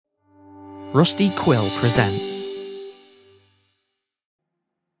Rusty Quill presents.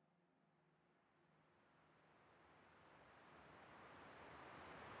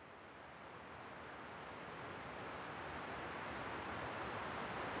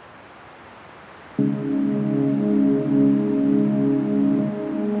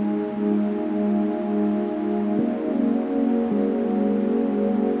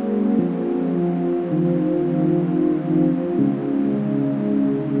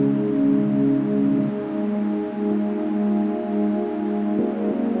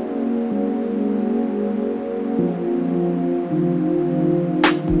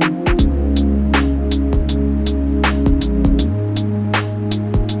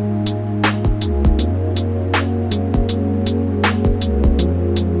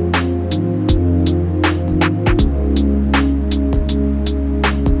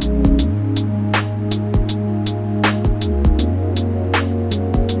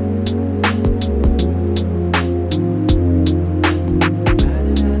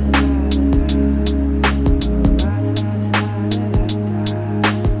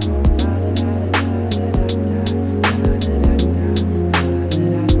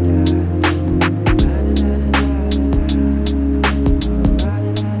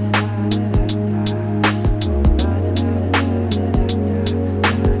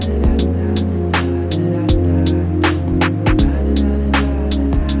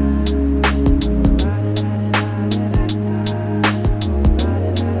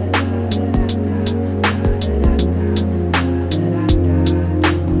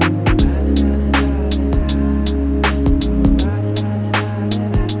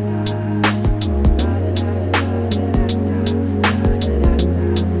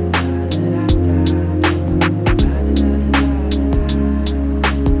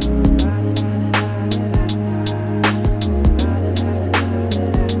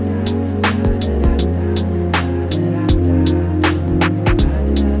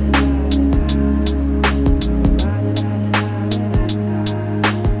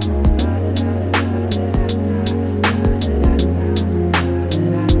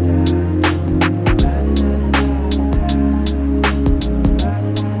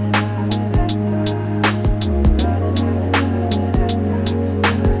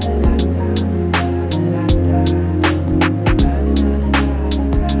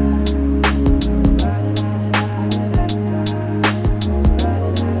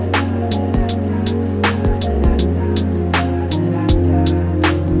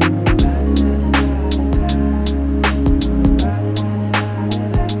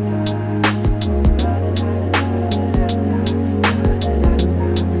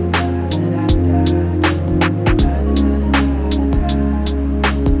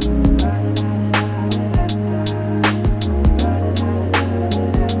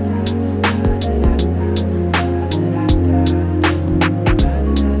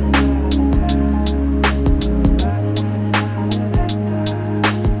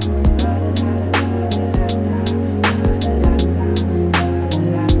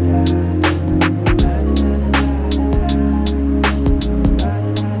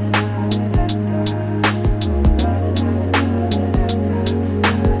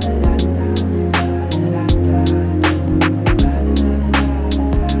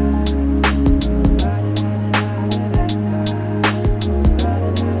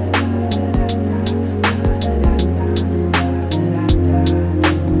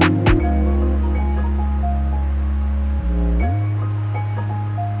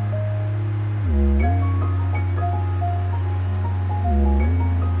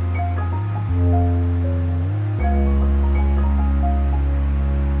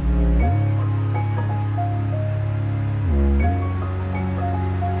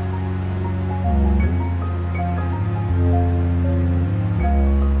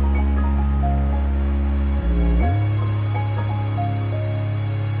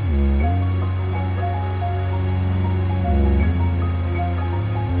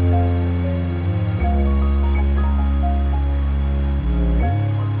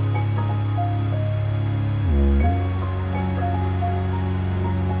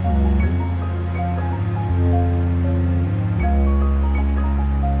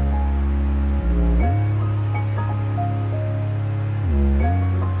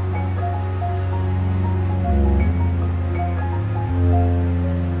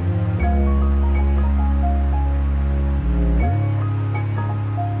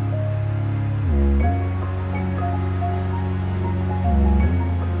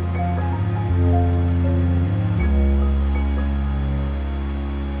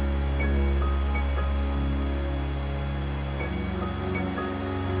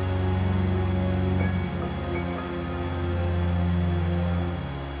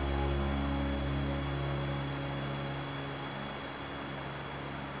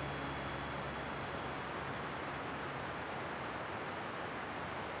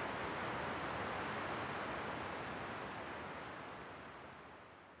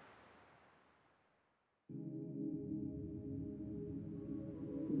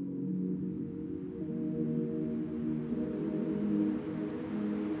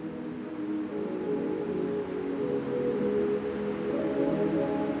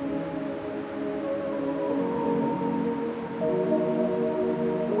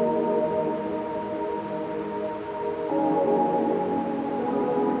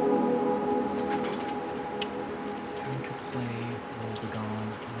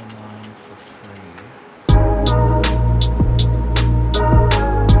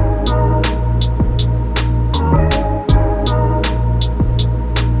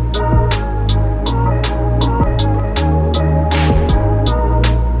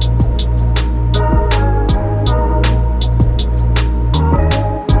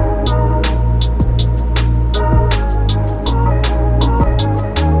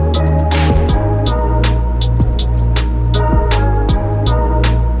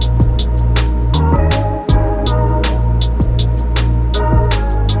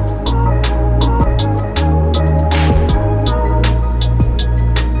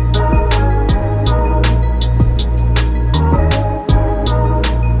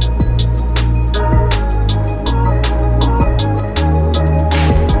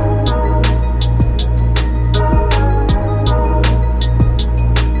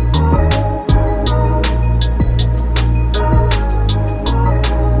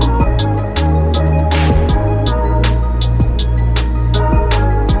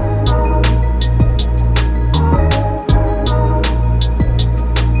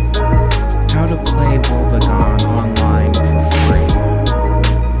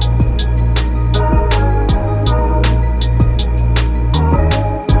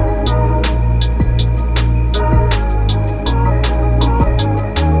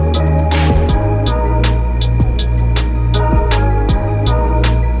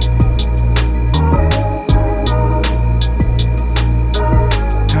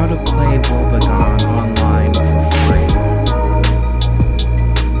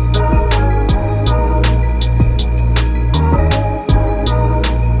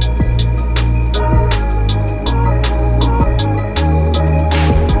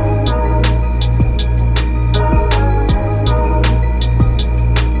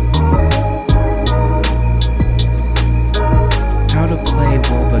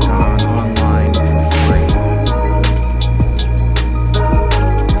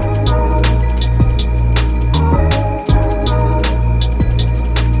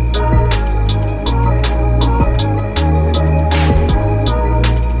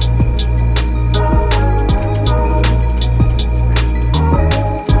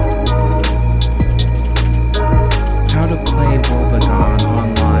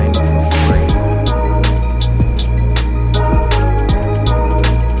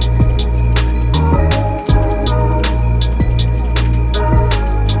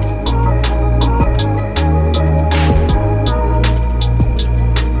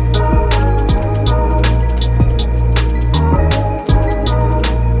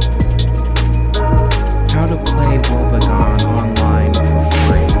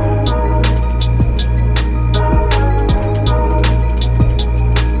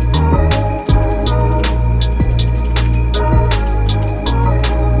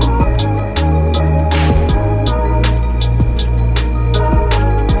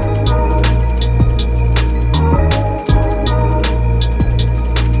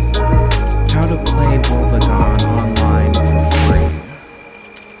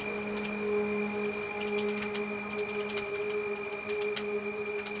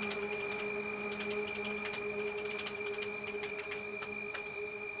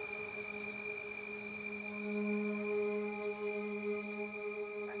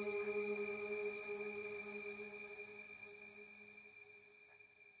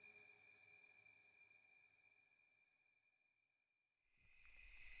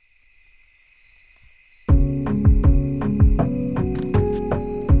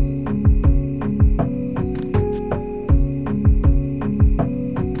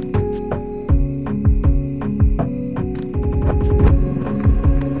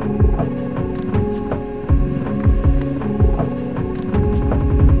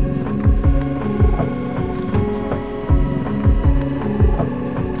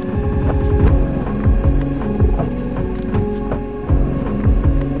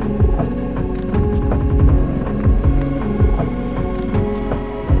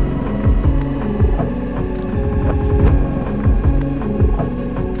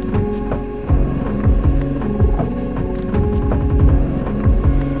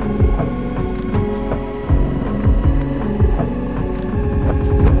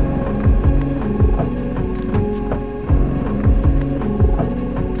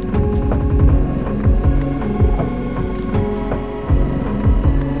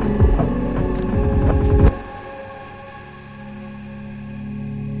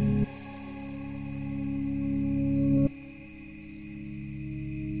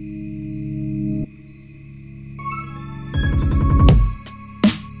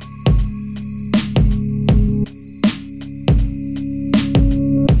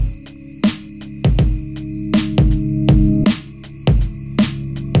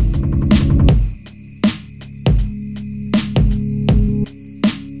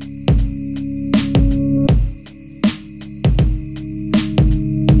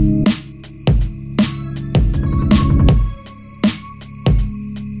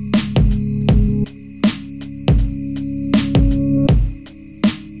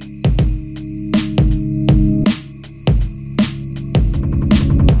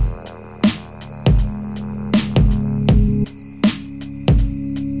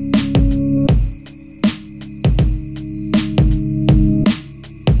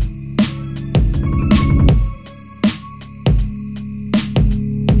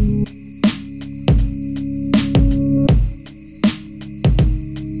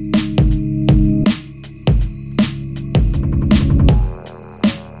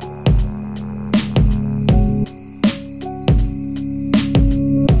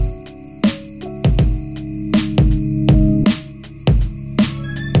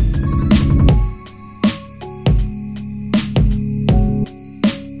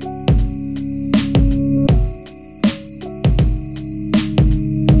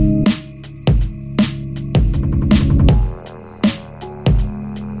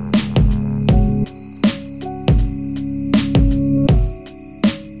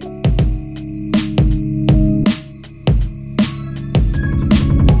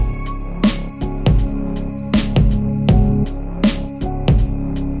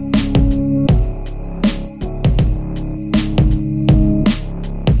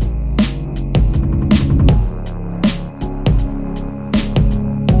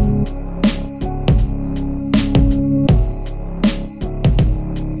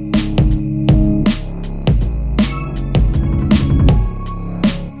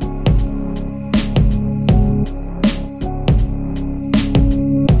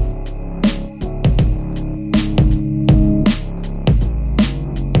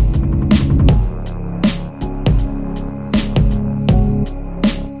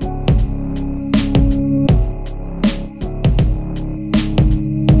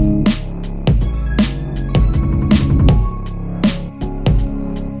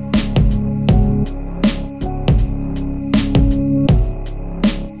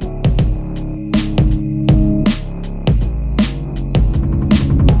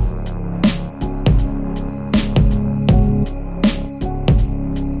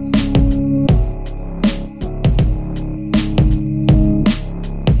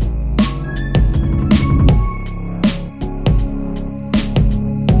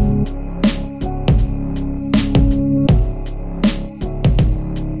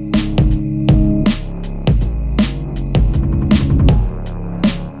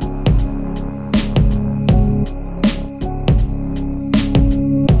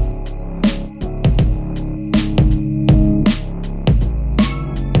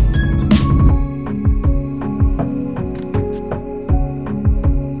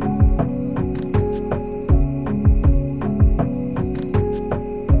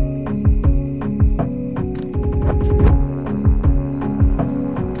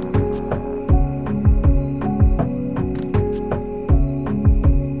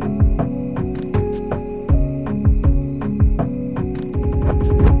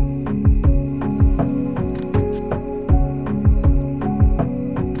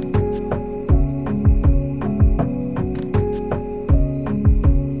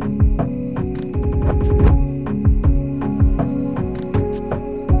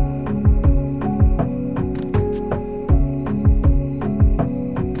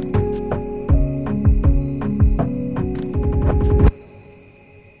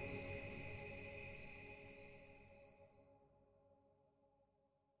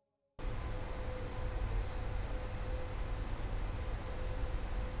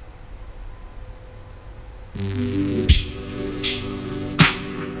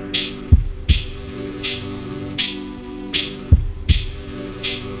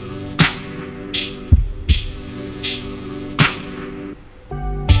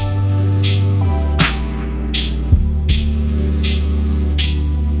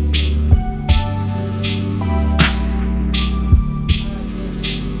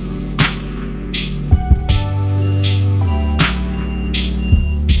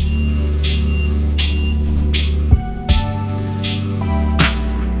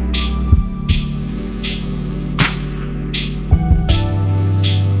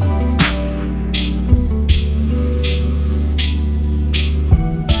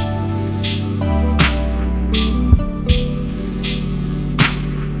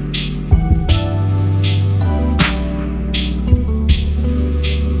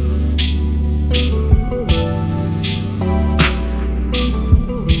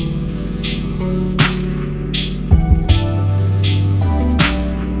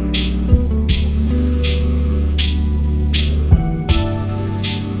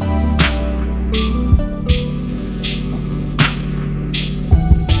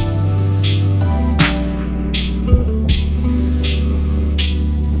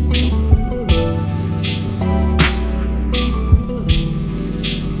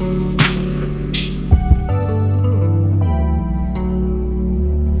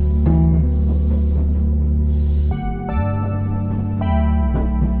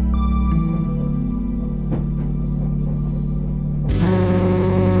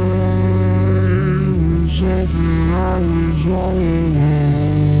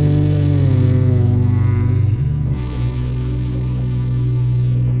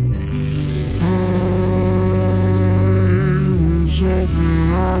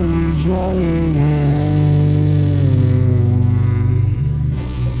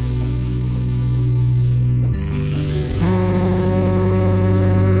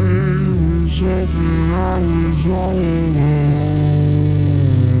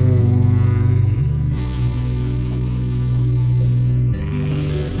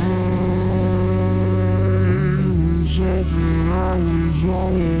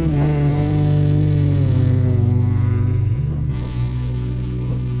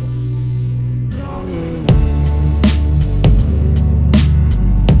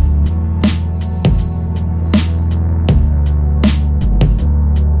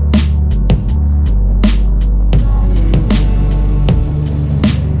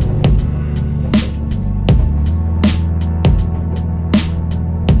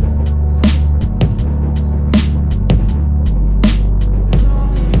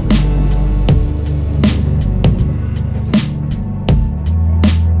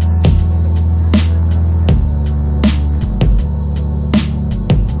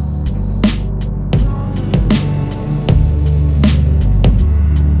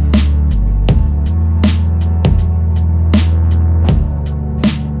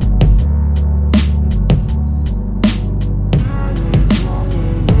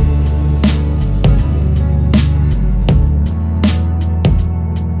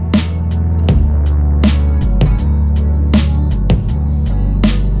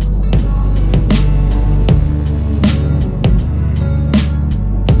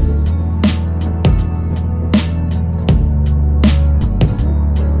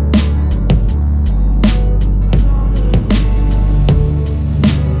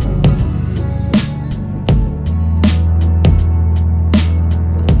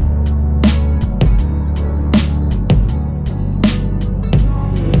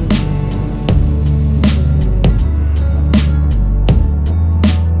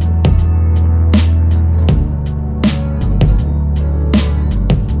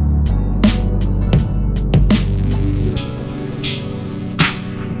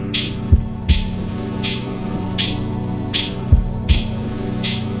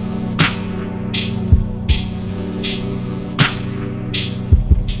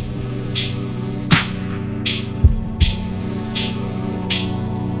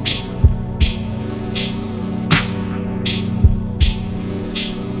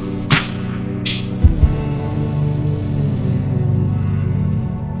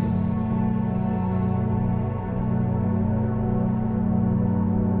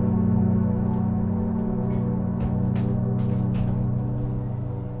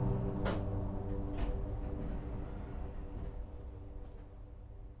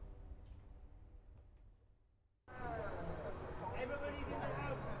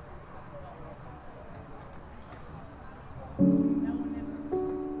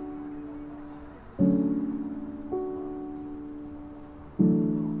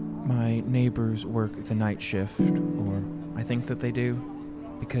 work the night shift, or I think that they do,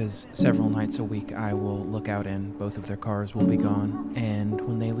 because several nights a week I will look out and both of their cars will be gone, and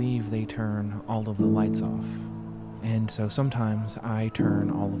when they leave they turn all of the lights off. And so sometimes I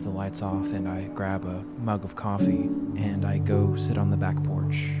turn all of the lights off and I grab a mug of coffee and I go sit on the back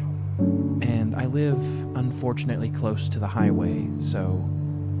porch. And I live, unfortunately, close to the highway, so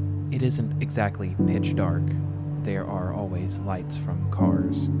it isn't exactly pitch dark. There are always lights from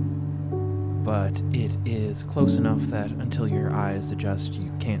cars. But it is close enough that until your eyes adjust,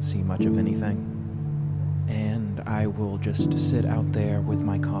 you can't see much of anything. And I will just sit out there with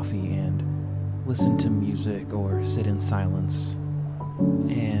my coffee and listen to music or sit in silence.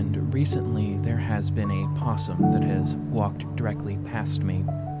 And recently there has been a possum that has walked directly past me,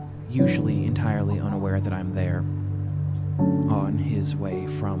 usually entirely unaware that I'm there, on his way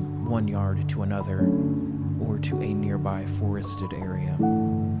from one yard to another or to a nearby forested area.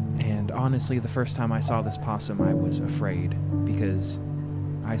 And honestly, the first time I saw this possum, I was afraid, because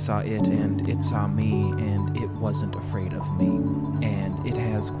I saw it and it saw me and it wasn't afraid of me. And it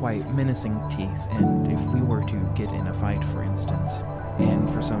has quite menacing teeth, and if we were to get in a fight, for instance, and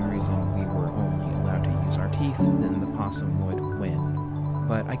for some reason we were only allowed to use our teeth, then the possum would win.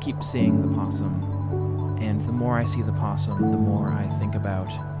 But I keep seeing the possum, and the more I see the possum, the more I think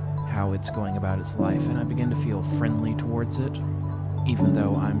about how it's going about its life, and I begin to feel friendly towards it, even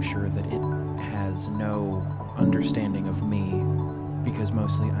though I'm sure that it has no understanding of me, because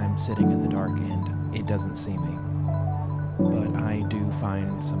mostly I'm sitting in the dark and it doesn't see me. But I do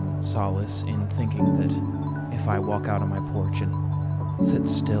find some solace in thinking that if I walk out on my porch and sit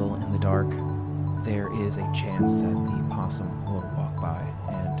still in the dark, there is a chance that the possum will walk by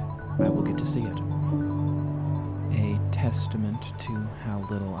and I will get to see it. A testament to how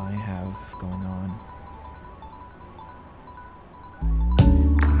little I have going on.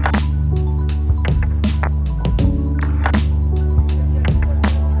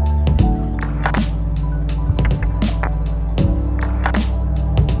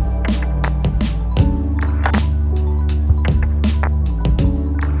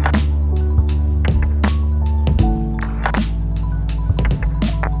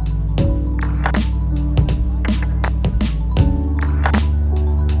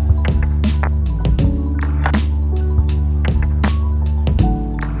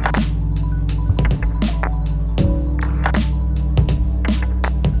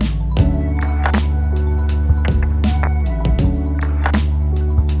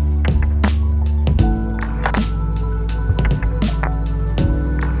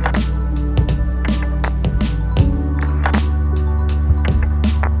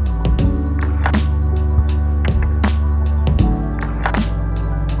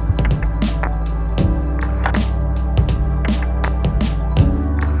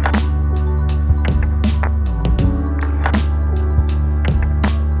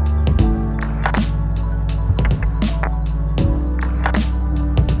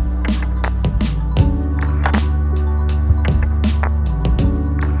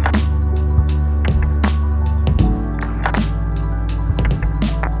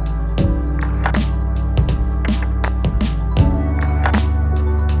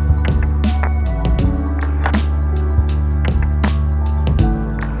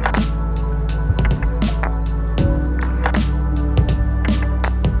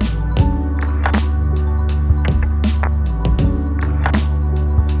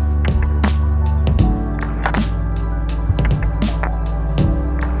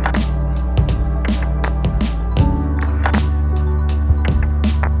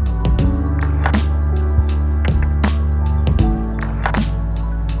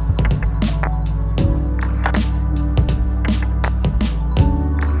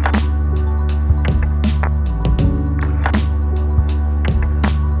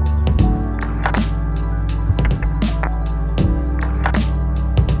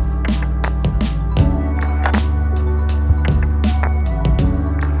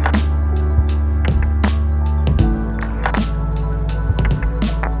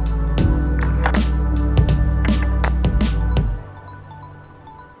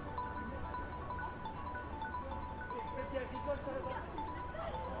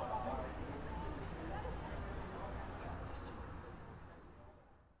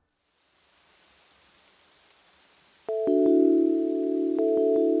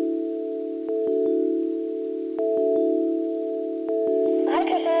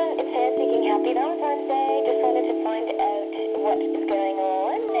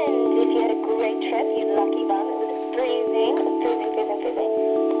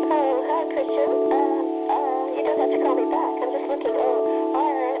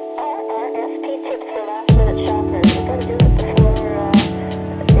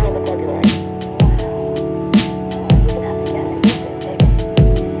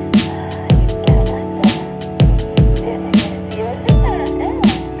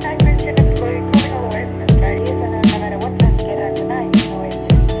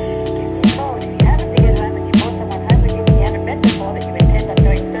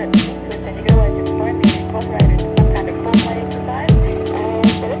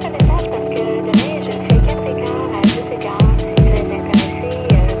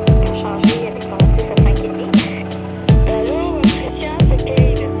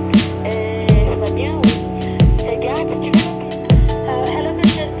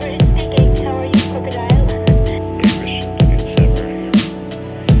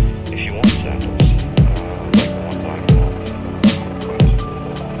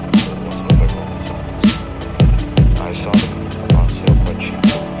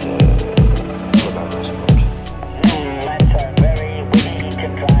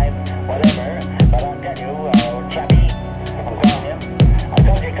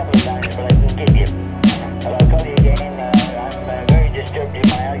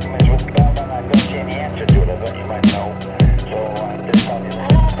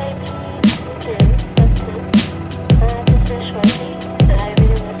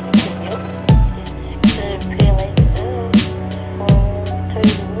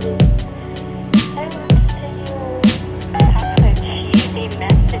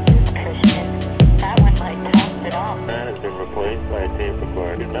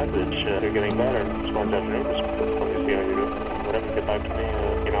 this afternoon. Just wanted to see how you're doing. Whatever, get back to me. I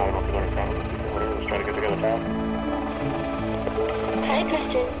don't know if you're in town or whatever. Let's try to get together fast. Hi,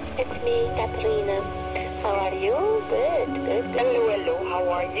 Christian. It's me, Katrina. How are you? Good. Hello. How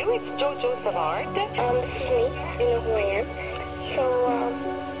are you? It's Jojo Savard. This is me. You know who I am. So,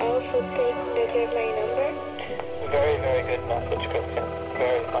 I also take the my number. Very, very good message, Christian.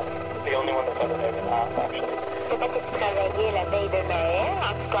 Very funny. The only one that's ever made me laugh, actually. Peut-être que tu travaillais la veille de Noël.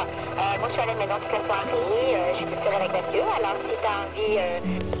 En tout cas, moi, je suis à la maison toute la soirée. J'étais seule avec Mathieu. Alors, si t'as envie...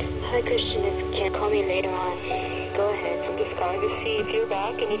 Hi, Christian. If you can't call me later on, go ahead. I'm just calling to see if you're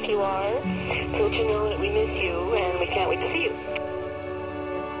back, and if you are, to let you know that we miss you, and we can't wait to see you.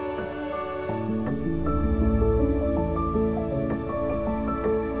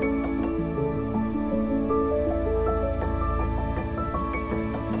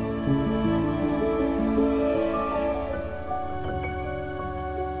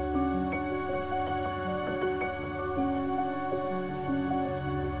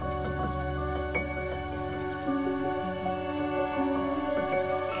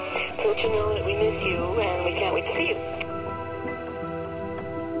 To let you know that we miss you, and we can't wait to see you.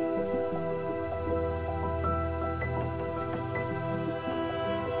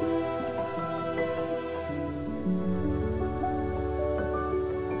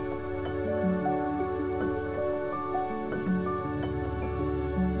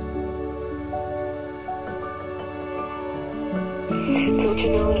 To let you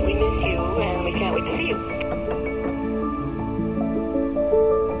know that we miss you, and we can't wait to see you.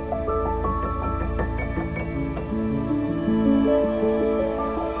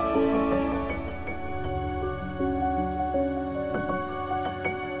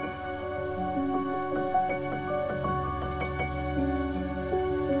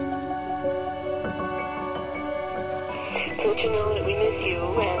 To let you know that we miss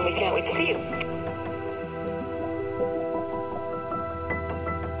you, and we can't wait to see you.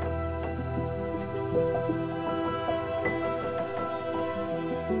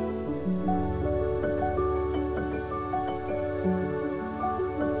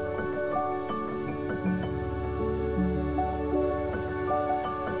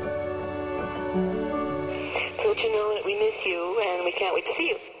 To let you know that we miss you, and we can't wait to see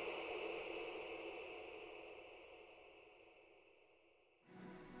you.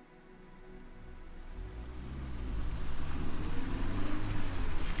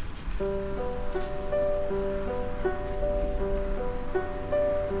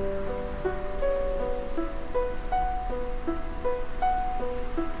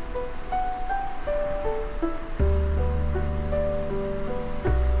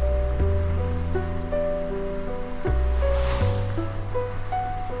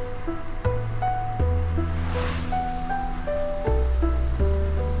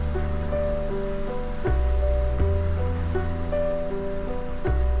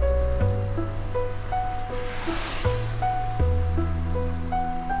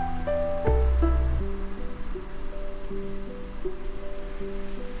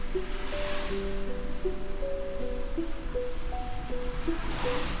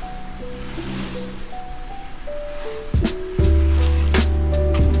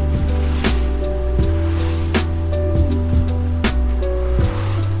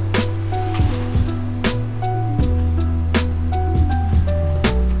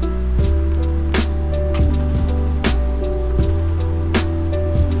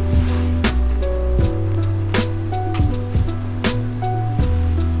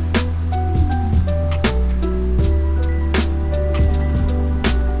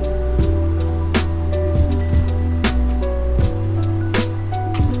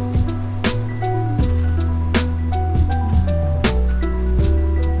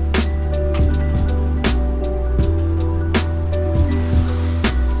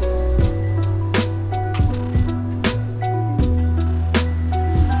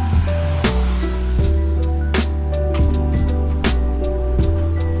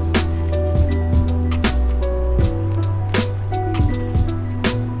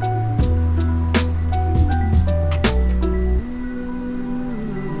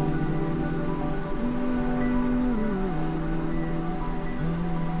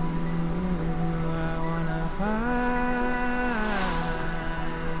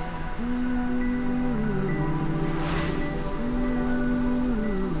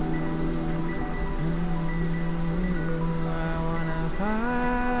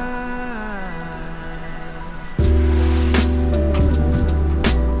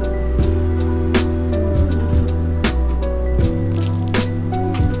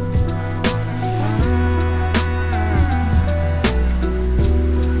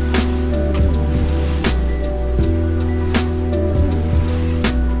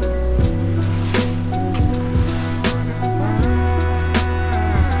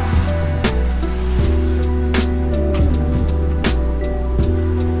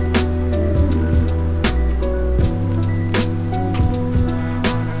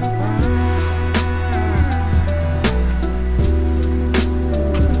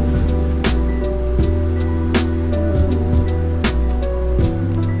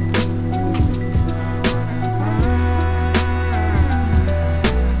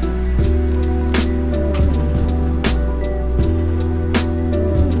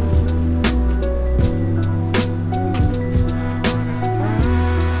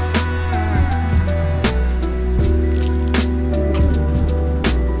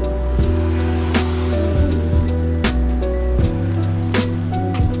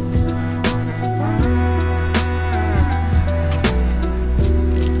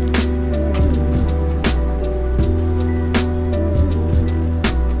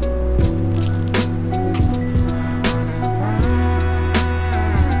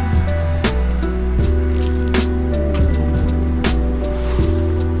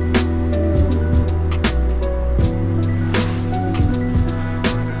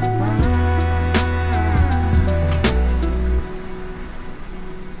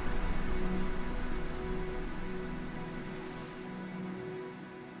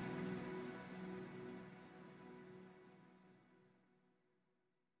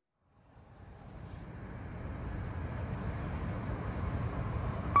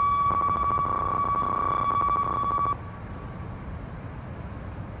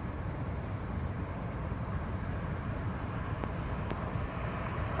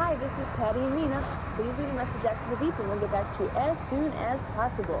 Patty and Mina. Please leave a message after the beep and we'll get back to you as soon as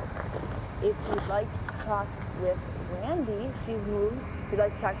possible. If you'd like to talk with Randy, she's moved. If you'd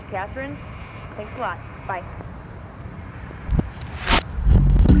like to talk to Catherine, thanks a lot. Bye.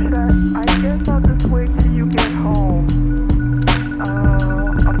 I guess I'll just wait till you get home. So,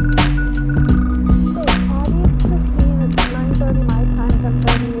 Patty, it's Christine. It's 9:30 my time,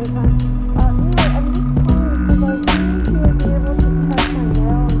 10:30 your time. I'm just calling because I think you would be able to check my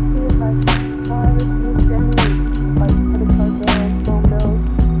mail and see if I received any, like, credit card bills, phone bills.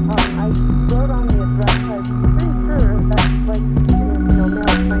 I wrote on the address. I'm pretty sure that's, like, mail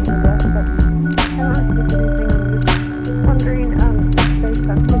my address, but I don't receive anything. I'm just wondering, if they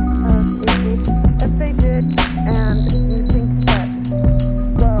sent it, maybe. If they did, and you think that,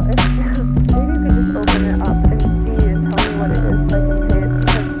 well, if maybe you could just open it up and see and tell me what it is so I can pay it,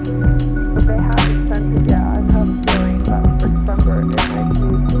 because if they haven't sent it yet, I have a feeling that for December it might be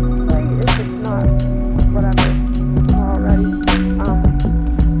late if it's not whatever already.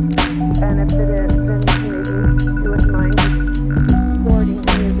 And if it is, then maybe you wouldn't mind just forwarding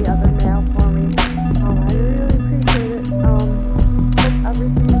any of the other mail for me. I really appreciate it. Hope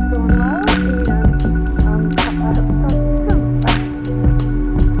everything's going well, and I hope to talk to you soon. Bye.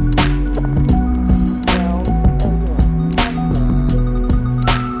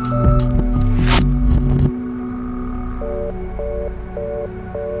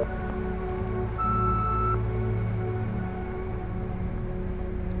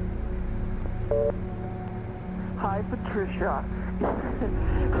 Hi, Patricia.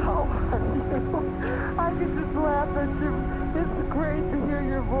 How are you? I can just laugh at you. It's great to hear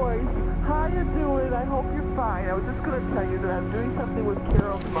your voice. How you doing? I hope you're fine. I was just going to tell you that I'm doing something with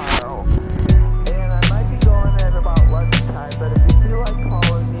Carol tomorrow. And I might be going at about lunchtime, but if you feel like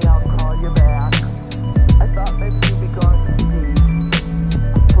calling me, I'll call you back. I thought maybe you'd be going to Steve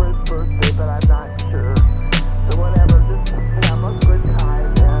for his birthday, but I'm not sure. So whatever, just have a good time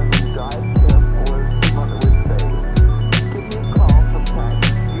and drive careful, as Mother would say. Give me a call sometime.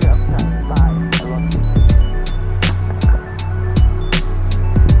 You have time. Bye. I love you.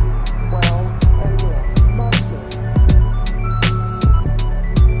 Well, anyway, love you.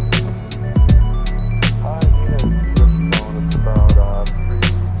 Hi, Nina. It's just phone. It's about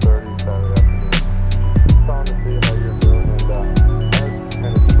 3:30 Saturday afternoon. Calling to see how you're doing, and I was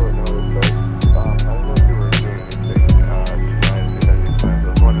kind of short notice, so I don't know if you were doing anything tonight. If you had any plans, I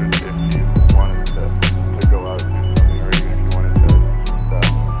was wondering if you wanted to go out and do something, or even if you wanted to just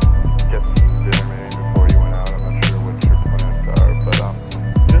get some dinner maybe before you went out. I'm not sure what your plans are, but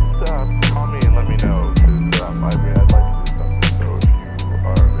just call me and let me know, because I'd like to do something. So if you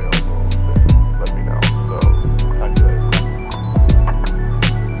are available, then let me know. So talk to you later.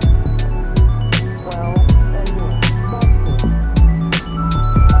 Well, anyway, love you.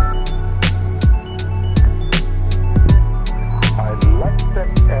 I'd like them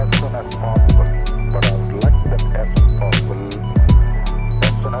as soon as possible, but I'd like them as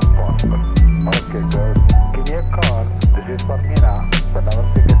soon as possible. Okay, girl, give me a call. This is for Mina. Whenever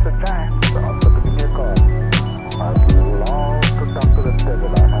she gets a chance, also give me a call. I'd love to talk to the devil.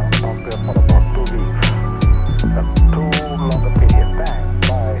 I haven't talked to him for about 2 weeks. That's too long a period. Thanks.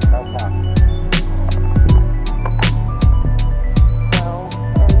 Bye. Have fun. Well,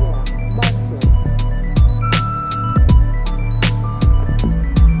 anyway, love you.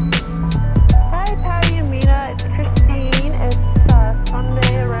 Hi, Patty and Mina. It's Christine. It's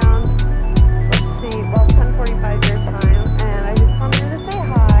Sunday around, let's see, well, 10:45 your time, and I just wanted to say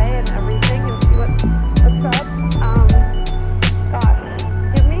hi and everything and see what's up. Gosh,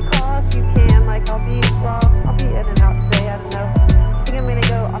 give me a call if you can. Like, I'll be in and out today. I don't know. I think I'm gonna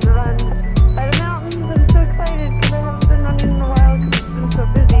go on the run by the mountains. I'm so excited because I haven't been running in a while because it's been so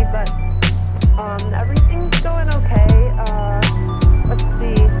busy, but everything's going okay. Let's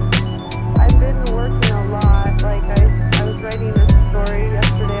see. I've been working a lot. Like, I was writing a story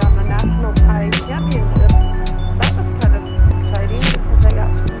yesterday on the National Pie Championship. That was kind of exciting because I got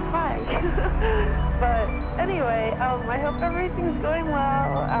some pie. But anyway, I hope everything's going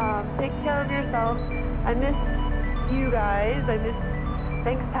well. Take care of yourself. I miss you guys.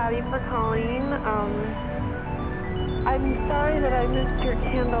 Thanks, Patty, for calling. I'm sorry that I missed your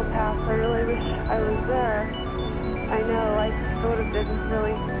candle pass. I really wish I was there. I know, it would have been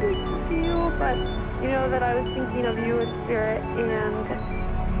really sweet to you, but you know that I was thinking of you in spirit, and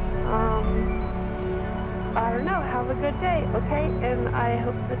I don't know, have a good day, okay? And I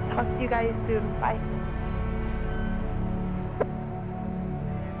hope to talk to you guys soon. Bye.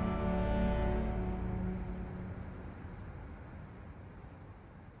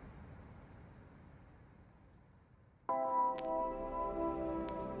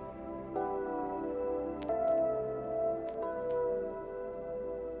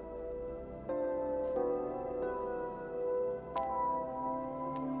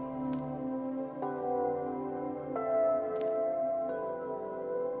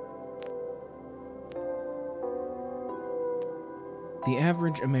 The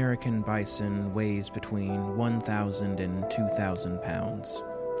average American bison weighs between 1,000 and 2,000 pounds,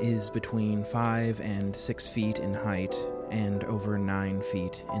 is between 5 and 6 feet in height, and over 9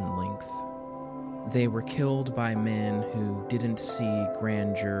 feet in length. They were killed by men who didn't see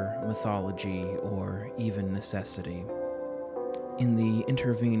grandeur, mythology, or even necessity. In the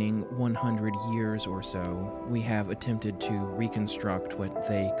intervening 100 years or so, we have attempted to reconstruct what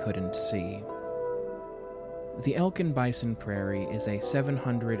they couldn't see. The elk and bison prairie is a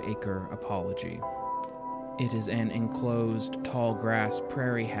 700-acre apology. It is an enclosed tall grass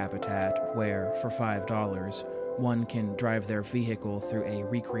prairie habitat where, for $5, one can drive their vehicle through a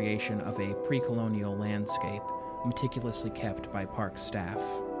recreation of a pre-colonial landscape meticulously kept by park staff.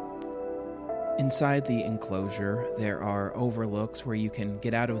 Inside the enclosure, there are overlooks where you can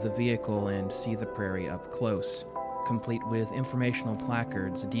get out of the vehicle and see the prairie up close, complete with informational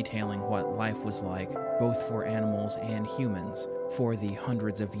placards detailing what life was like, both for animals and humans, for the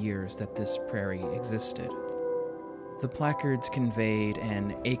hundreds of years that this prairie existed. The placards conveyed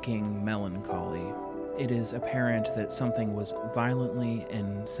an aching melancholy. It is apparent that something was violently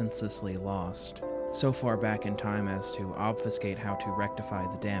and senselessly lost, so far back in time as to obfuscate how to rectify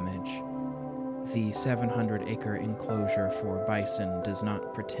the damage. The 700-acre enclosure for bison does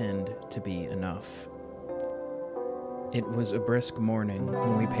not pretend to be enough. It was a brisk morning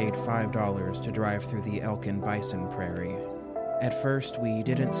when we paid $5 to drive through the elk and bison prairie. At first, we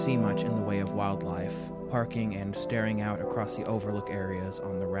didn't see much in the way of wildlife, parking and staring out across the overlook areas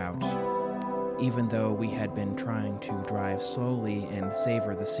on the route. Even though we had been trying to drive slowly and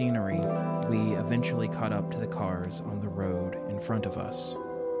savor the scenery, we eventually caught up to the cars on the road in front of us.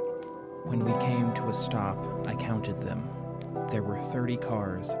 When we came to a stop, I counted them. There were 30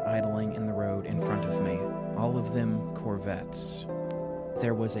 cars idling in the road in front of me, all of them Corvettes.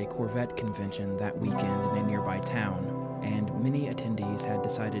 There was a Corvette convention that weekend in a nearby town, and many attendees had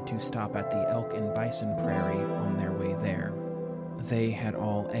decided to stop at the elk and bison prairie on their way there. They had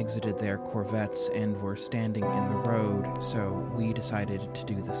all exited their Corvettes and were standing in the road, so we decided to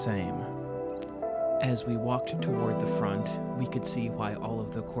do the same. As we walked toward the front, we could see why all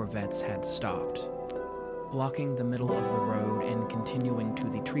of the Corvettes had stopped. Blocking the middle of the road and continuing to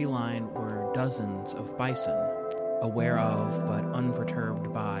the tree line were dozens of bison, aware of but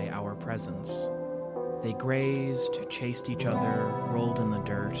unperturbed by our presence. They grazed, chased each other, rolled in the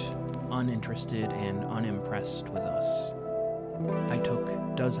dirt, uninterested and unimpressed with us. I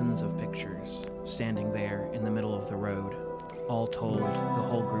took dozens of pictures, standing there in the middle of the road. All told, the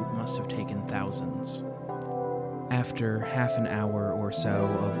whole group must have taken thousands. After half an hour or so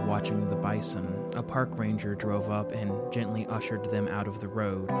of watching the bison, a park ranger drove up and gently ushered them out of the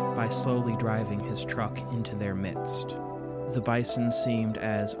road by slowly driving his truck into their midst. The bison seemed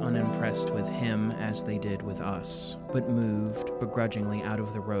as unimpressed with him as they did with us, but moved begrudgingly out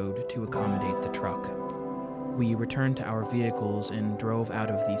of the road to accommodate the truck. We returned to our vehicles and drove out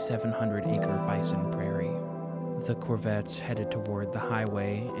of the 700-acre bison prairie. The Corvettes headed toward the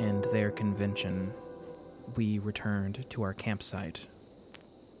highway and their convention. We returned to our campsite.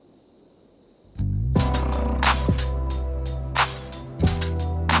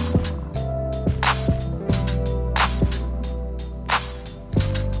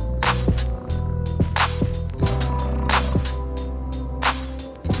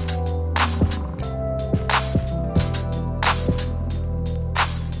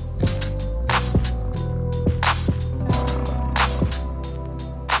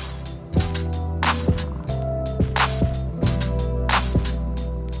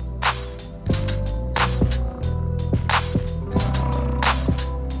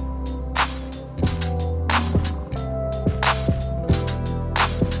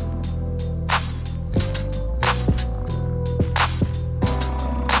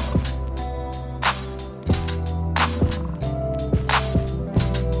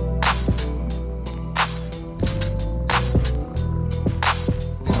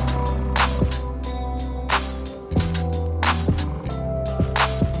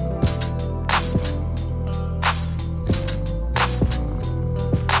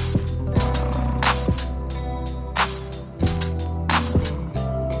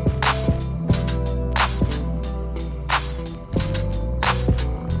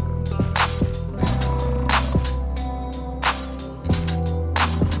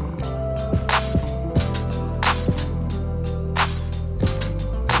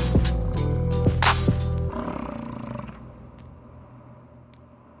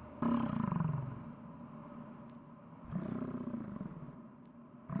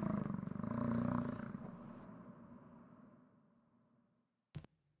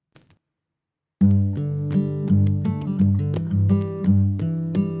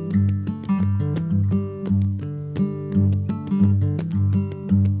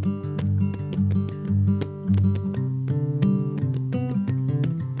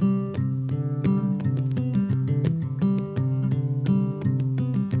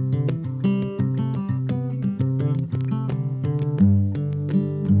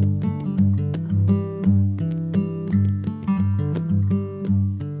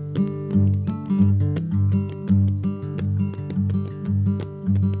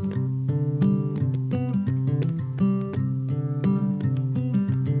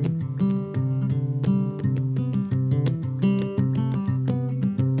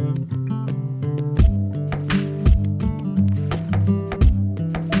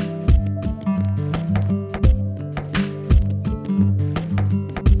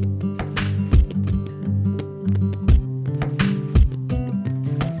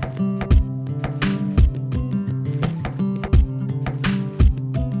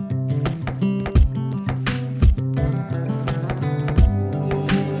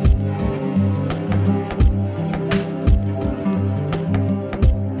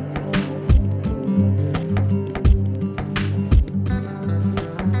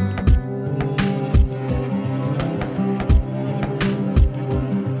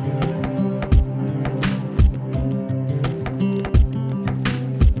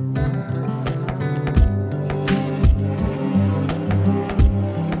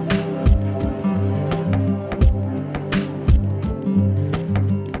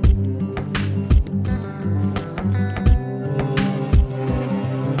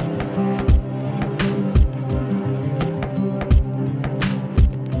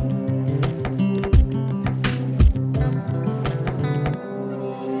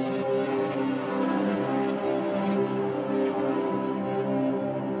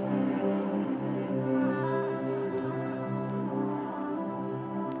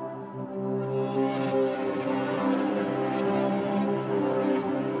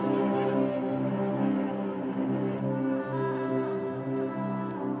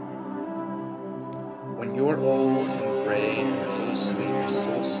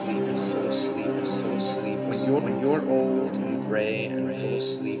 you're old and gray and full of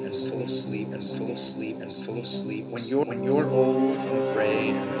sleep and full of sleep and full of sleep and full of sleep, when you're old and gray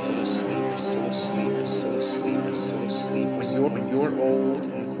and full of sleep and full of sleep and full of sleep and full of sleep, when you're old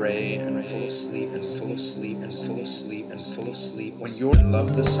and gray and full of sleep and full of sleep and full of sleep and full of sleep, when you're in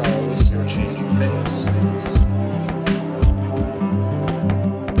love the sorrows your changing face,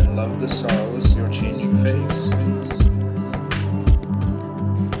 and love the sorrows your changing face.